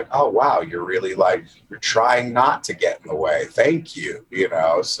notice like, oh, wow, you're really like, you're trying not to get in the way. Thank you,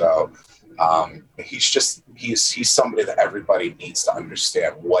 so he's somebody that everybody needs to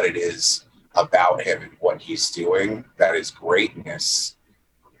understand what it is about him and what he's doing that is greatness,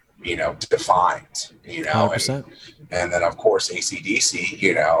 defined, 100%. And then of course AC/DC,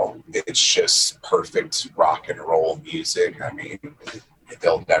 it's just perfect rock and roll music. I mean,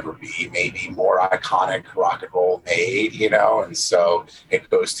 there'll never be maybe more iconic rock and roll made, and so it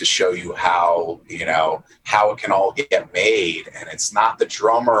goes to show you how it can all get made. And it's not the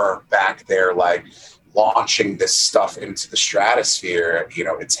drummer back there like launching this stuff into the stratosphere,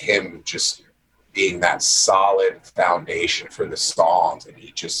 it's him just being that solid foundation for the songs, and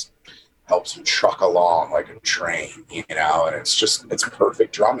he just helps him truck along like a train, and it's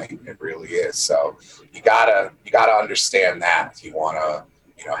perfect drumming. It really is. So you gotta understand that if you want to,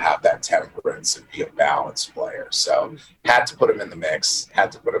 have that temperance and be a balanced player. So had to put him in the mix,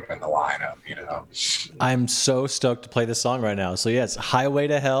 had to put him in the lineup, I'm so stoked to play this song right now. So yes, Highway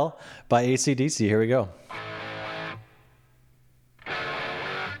to Hell by AC/DC. Here we go. God,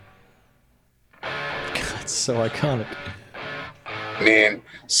 it's so iconic. Man,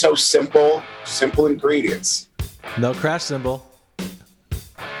 so simple ingredients. No crash cymbal.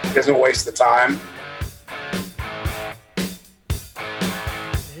 Doesn't waste the time.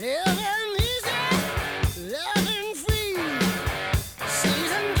 Living easy, living free.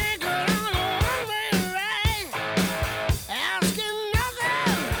 Season ticket on a one-way ride. Asking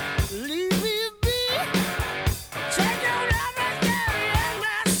nothing, leave me be. Take your everything in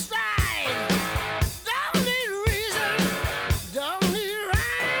my stride. Don't need reason, don't need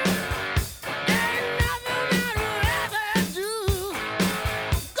rhyme. Ain't nothing I'd rather do.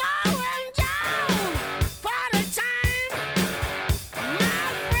 Going down, party time. My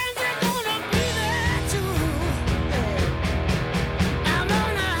friends are gonna be there too. I'm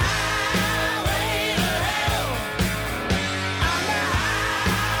on a highway to hell. On the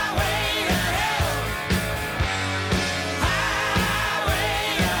highway to hell. Highway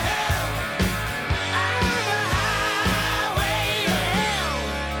to hell. On the highway to hell.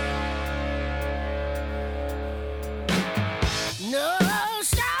 No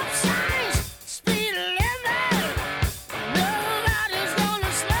stop signs, speed limit. Nobody's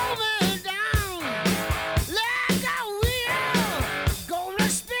gonna slow me down. Like a wheel, gonna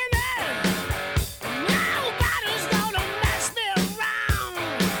spin it. Nobody's gonna mess me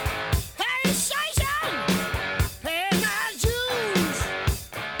around. Hey, station, pay my dues.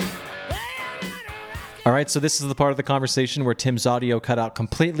 All right, so this is the part of the conversation where Tim's audio cut out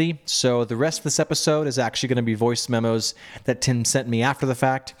completely. So the rest of this episode is actually going to be voice memos that Tim sent me after the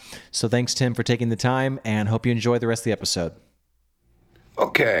fact. So thanks, Tim, for taking the time, and hope you enjoy the rest of the episode.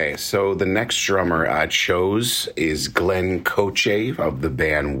 Okay, so the next drummer I chose is Glenn Coche of the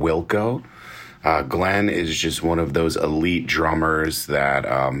band Wilco. Glenn is just one of those elite drummers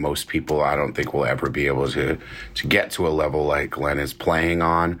that most people I don't think will ever be able to get to a level like Glenn is playing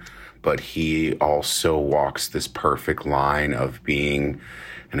on. But he also walks this perfect line of being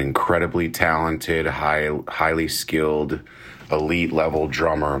an incredibly talented, highly skilled, elite level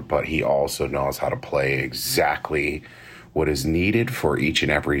drummer, but he also knows how to play exactly what is needed for each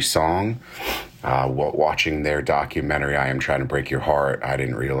and every song. Watching their documentary, I Am Trying to Break Your Heart, I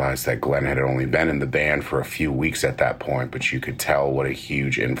didn't realize that Glenn had only been in the band for a few weeks at that point, but you could tell what a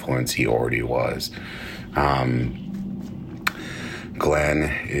huge influence he already was. Glenn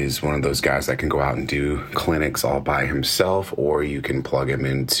is one of those guys that can go out and do clinics all by himself, or you can plug him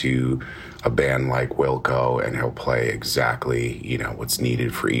into a band like Wilco and he'll play exactly, what's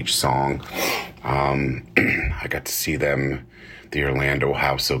needed for each song. I got to see them, the Orlando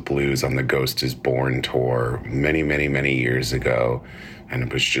House of Blues, on the Ghost is Born tour many, many, many years ago. And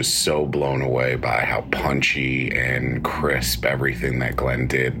it was just so blown away by how punchy and crisp everything that Glenn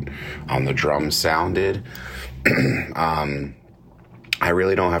did on the drums sounded. I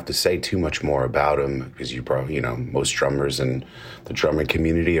really don't have to say too much more about him because you probably, most drummers in the drumming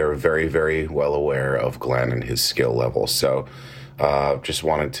community are very, very well aware of Glenn and his skill level. So just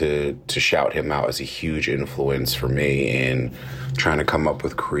wanted to shout him out as a huge influence for me in trying to come up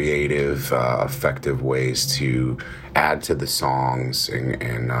with creative, effective ways to add to the songs and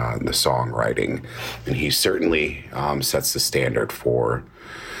the songwriting. And he certainly sets the standard for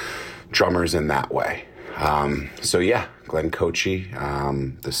drummers in that way. So yeah, Glenn Cochi.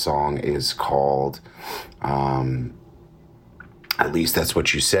 The song is called At Least That's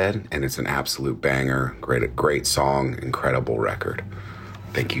What You Said, and it's an absolute banger. Great song, incredible record.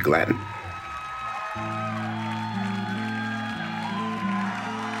 Thank you, Glenn.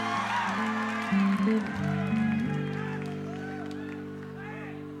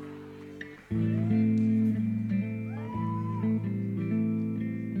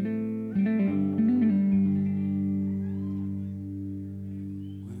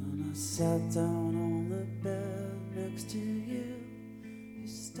 Sat down on the bed next to you, you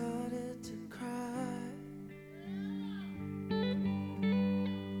started to cry.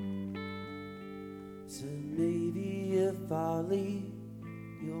 Said maybe if I leave,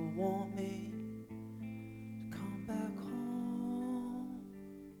 you'll want me to come back home.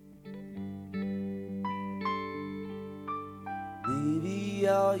 Maybe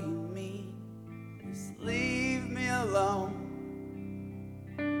all you mean is leave me alone.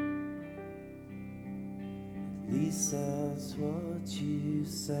 At least that's what you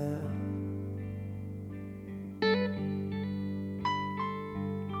said.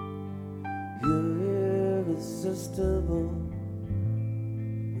 You're irresistible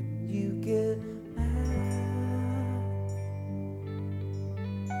when you get mad.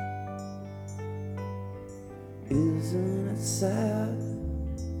 Isn't it sad?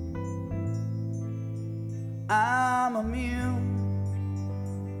 I'm immune.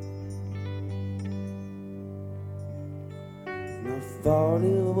 I thought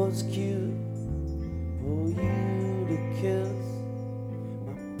it was cute for you to kiss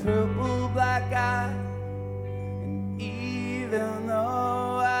my purple black eye. And even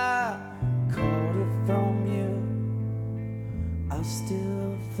though I caught it from you, I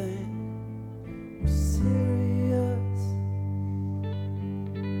still think we're serious.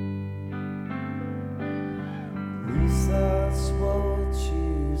 At least that's what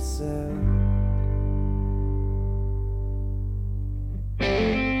you said.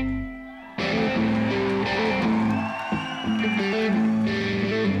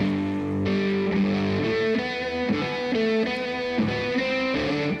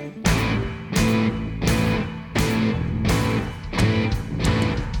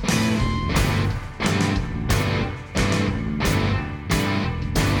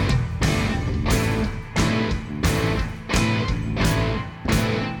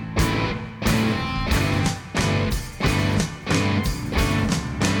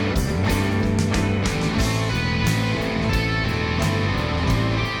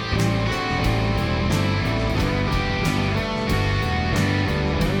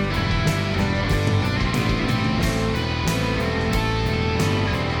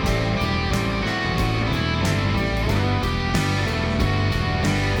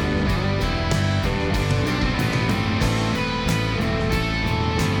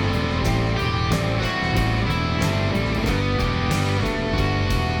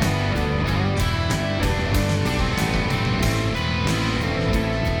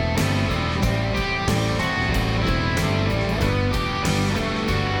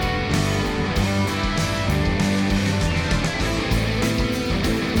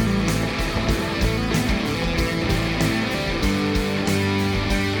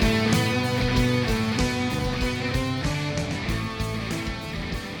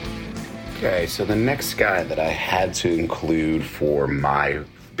 Okay, so the next guy that I had to include for my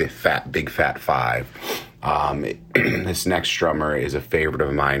Big Fat Five, this next drummer is a favorite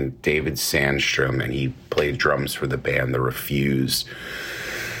of mine, David Sandstrom, and he played drums for the band The Refused.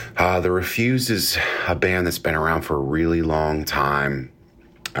 The Refused is a band that's been around for a really long time,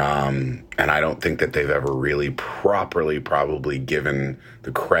 and I don't think that they've ever really properly probably given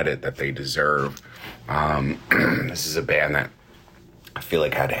the credit that they deserve. This is a band that feel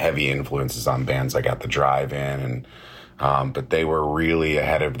like had heavy influences on bands like At the Drive-In, and but they were really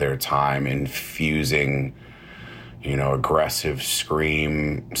ahead of their time, infusing, you know, aggressive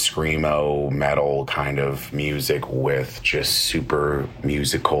screamo metal kind of music with just super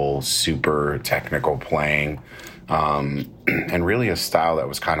musical, super technical playing, and really a style that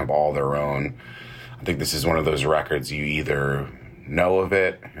was kind of all their own. I think this is one of those records you either know of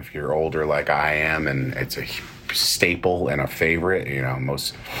it if you're older like I am, and it's a staple and a favorite. You know,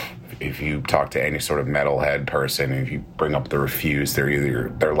 if you talk to any sort of metalhead person, if you bring up the Refused, they're either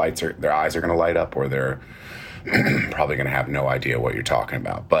their eyes are going to light up, or they're probably going to have no idea what you're talking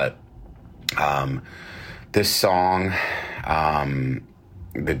about. But this song,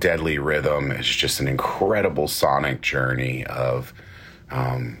 The Deadly Rhythm, is just an incredible sonic journey of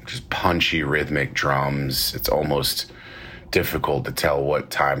just punchy rhythmic drums. It's almost difficult to tell what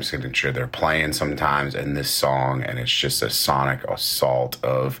time signature they're playing sometimes in this song, and it's just a sonic assault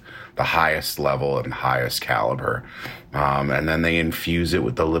of the highest level and highest caliber. And then they infuse it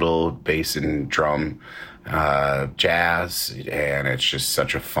with a little bass and drum jazz, and it's just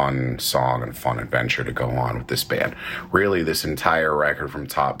such a fun song and fun adventure to go on with this band. Really, this entire record from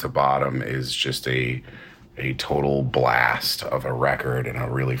top to bottom is just a total blast of a record and a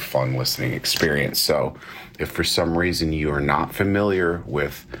really fun listening experience. So if for some reason you are not familiar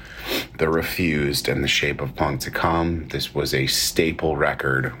with The Refused and The Shape of Punk to Come, this was a staple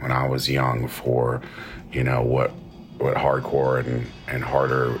record when I was young for, you know, what hardcore and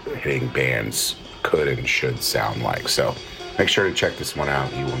harder hitting bands could and should sound like. So make sure to check this one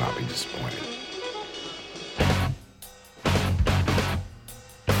out. You will not be disappointed.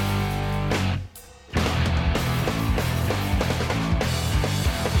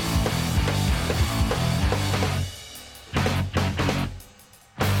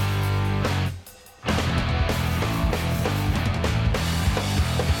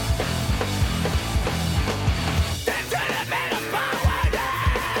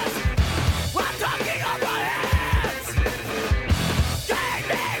 I'm talking about hands.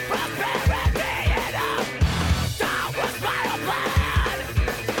 Gaming prosperity.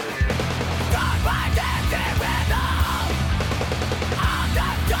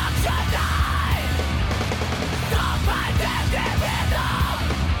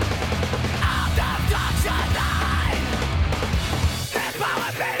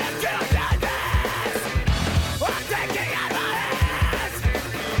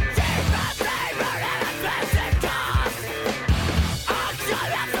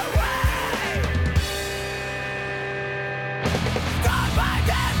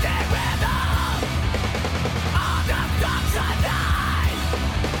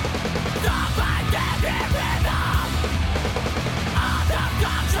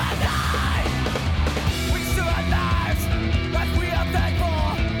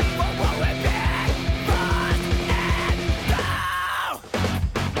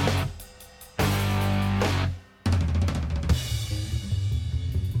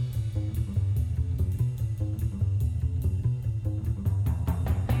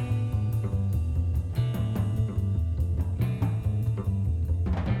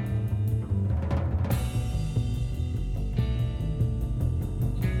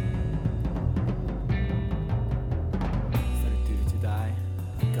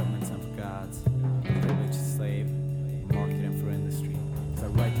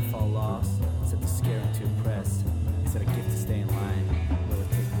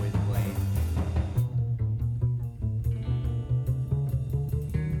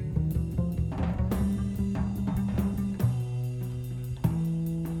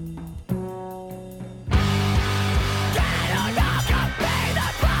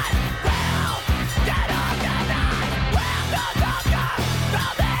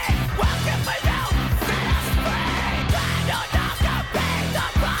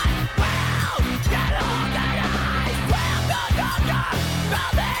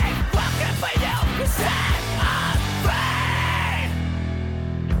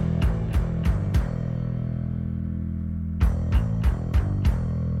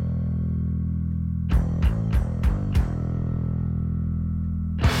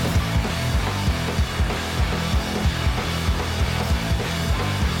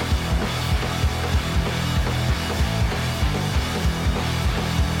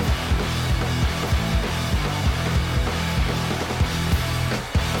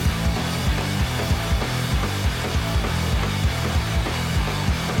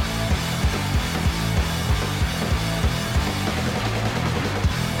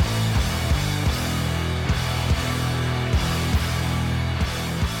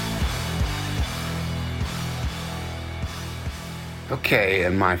 Okay,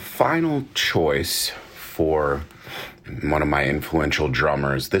 and my final choice for one of my influential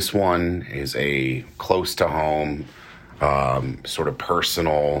drummers. This one is a close to home, sort of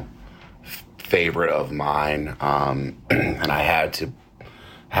personal favorite of mine, and I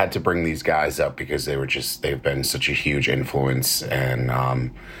had to bring these guys up because they've been such a huge influence,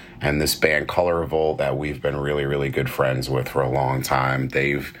 and this band Color Revolt that we've been really, really good friends with for a long time.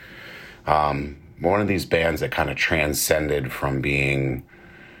 They've one of these bands that kind of transcended from being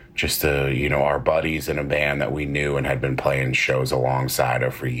just our buddies in a band that we knew and had been playing shows alongside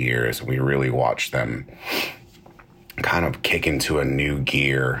of for years. We really watched them kind of kick into a new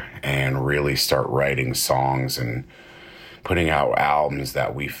gear and really start writing songs and putting out albums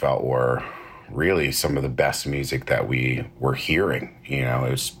that we felt were really some of the best music that we were hearing. It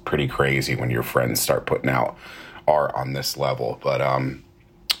was pretty crazy when your friends start putting out art on this level. But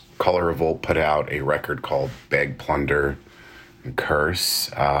Color Revolt put out a record called Beg, Plunder, and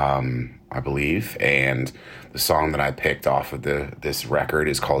Curse, I believe, and the song that I picked off of this record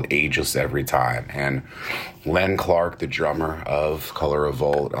is called Ageless Every Time. And Len Clark, the drummer of Color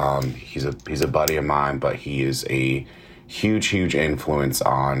Revolt, he's a buddy of mine, but he is a huge influence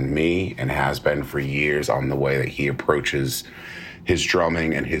on me and has been for years on the way that he approaches his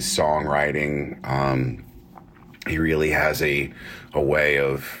drumming and his songwriting. He really has a way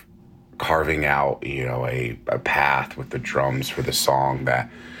of carving out, a path with the drums for the song that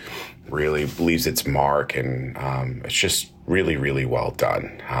really leaves its mark, and it's just really, really well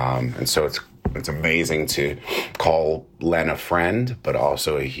done. And so it's amazing to call Len a friend, but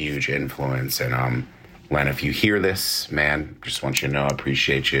also a huge influence. And Len, if you hear this, man, just want you to know I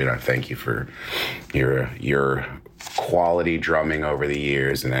appreciate you, and I thank you for your quality drumming over the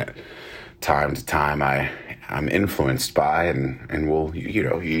years, and at time to time I'm influenced by and will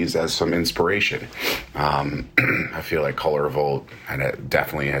use as some inspiration. I feel like Color Revolt, and it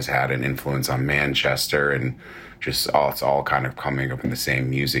definitely has had an influence on Manchester, and just it's all kind of coming up in the same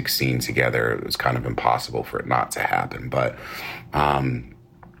music scene together. It was kind of impossible for it not to happen. But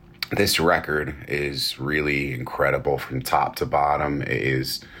this record is really incredible from top to bottom. It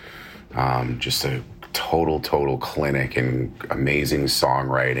is just a total clinic and amazing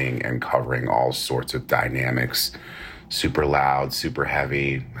songwriting and covering all sorts of dynamics. Super loud, super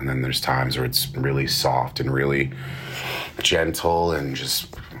heavy, and then there's times where it's really soft and really gentle and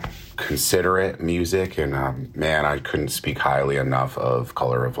just considerate music. And man, I couldn't speak highly enough of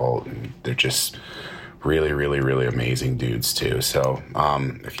Color Revolt, and they're just really amazing dudes too. So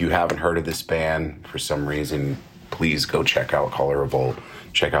if you haven't heard of this band for some reason, please go check out Color Revolt,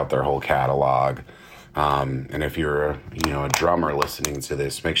 check out their whole catalog. And if you're a drummer listening to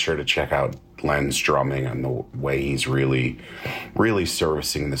this, make sure to check out Len's drumming and the way he's really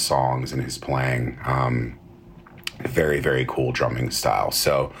servicing the songs and his playing. Very cool drumming style.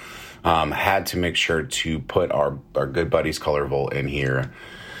 So had to make sure to put our good buddies Color Revolt in here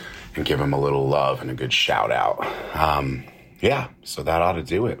and give him a little love and a good shout out. So that ought to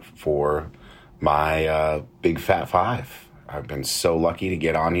do it for my Big Fat Five. I've been so lucky to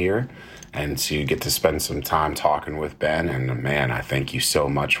get on here and to get to spend some time talking with Ben. And man, I thank you so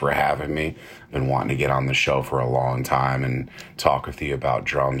much for having me. I've been wanting to get on the show for a long time and talk with you about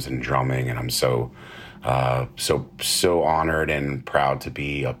drums and drumming. And I'm so honored and proud to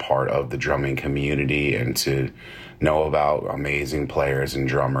be a part of the drumming community and to know about amazing players and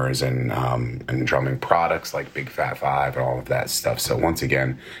drummers and drumming products like Big Fat Five and all of that stuff. So once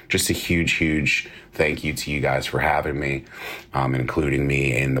again, just a huge thank you to you guys for having me, including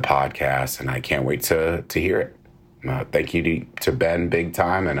me in the podcast, and I can't wait to hear it. Thank you to Ben big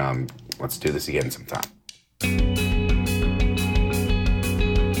time, and let's do this again sometime.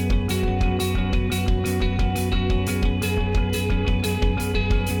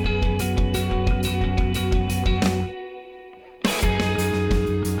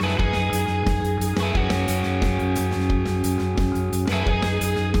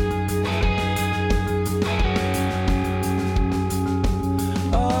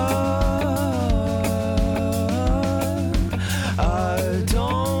 I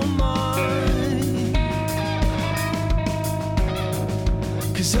don't mind,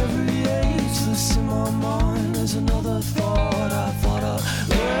 'cause every ageless in my mind is another thought I thought I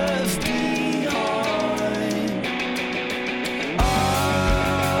left behind.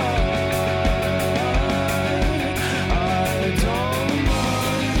 I don't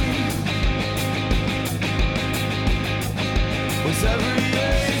mind, with every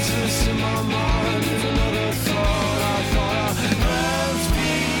ageless in my mind is another thought I thought I left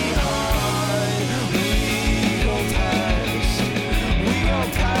behind. We go past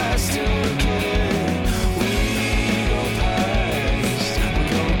and look at it. We go past.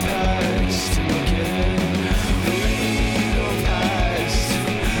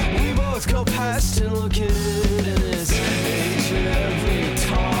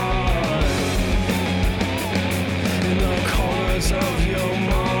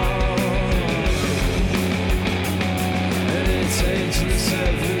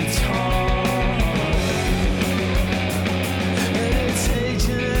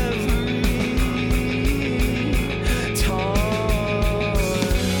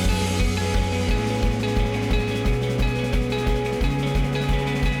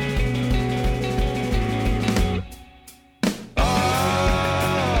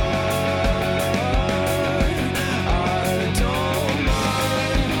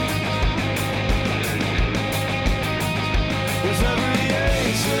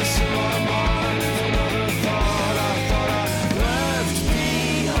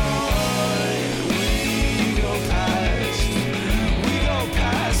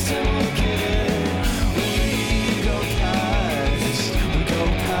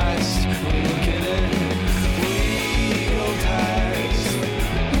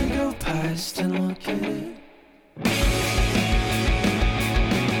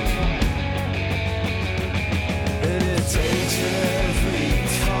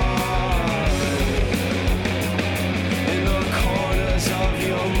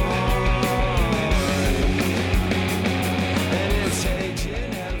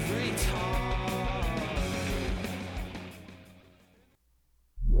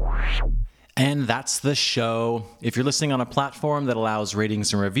 And that's the show. If you're listening on a platform that allows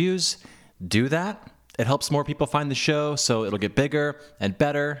ratings and reviews, do that. It helps more people find the show, so it'll get bigger and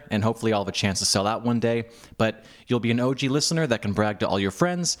better, and hopefully I'll have a chance to sell out one day. But you'll be an OG listener that can brag to all your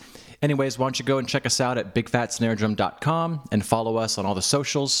friends. Anyways, why don't you go and check us out at bigfatsnaredrum.com and follow us on all the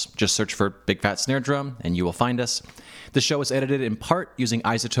socials. Just search for Big Fat Snare Drum and you will find us. The show is edited in part using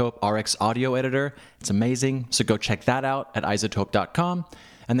iZotope RX Audio Editor. It's amazing, so go check that out at iZotope.com.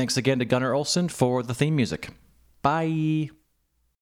 And thanks again to Gunnar Olsen for the theme music. Bye!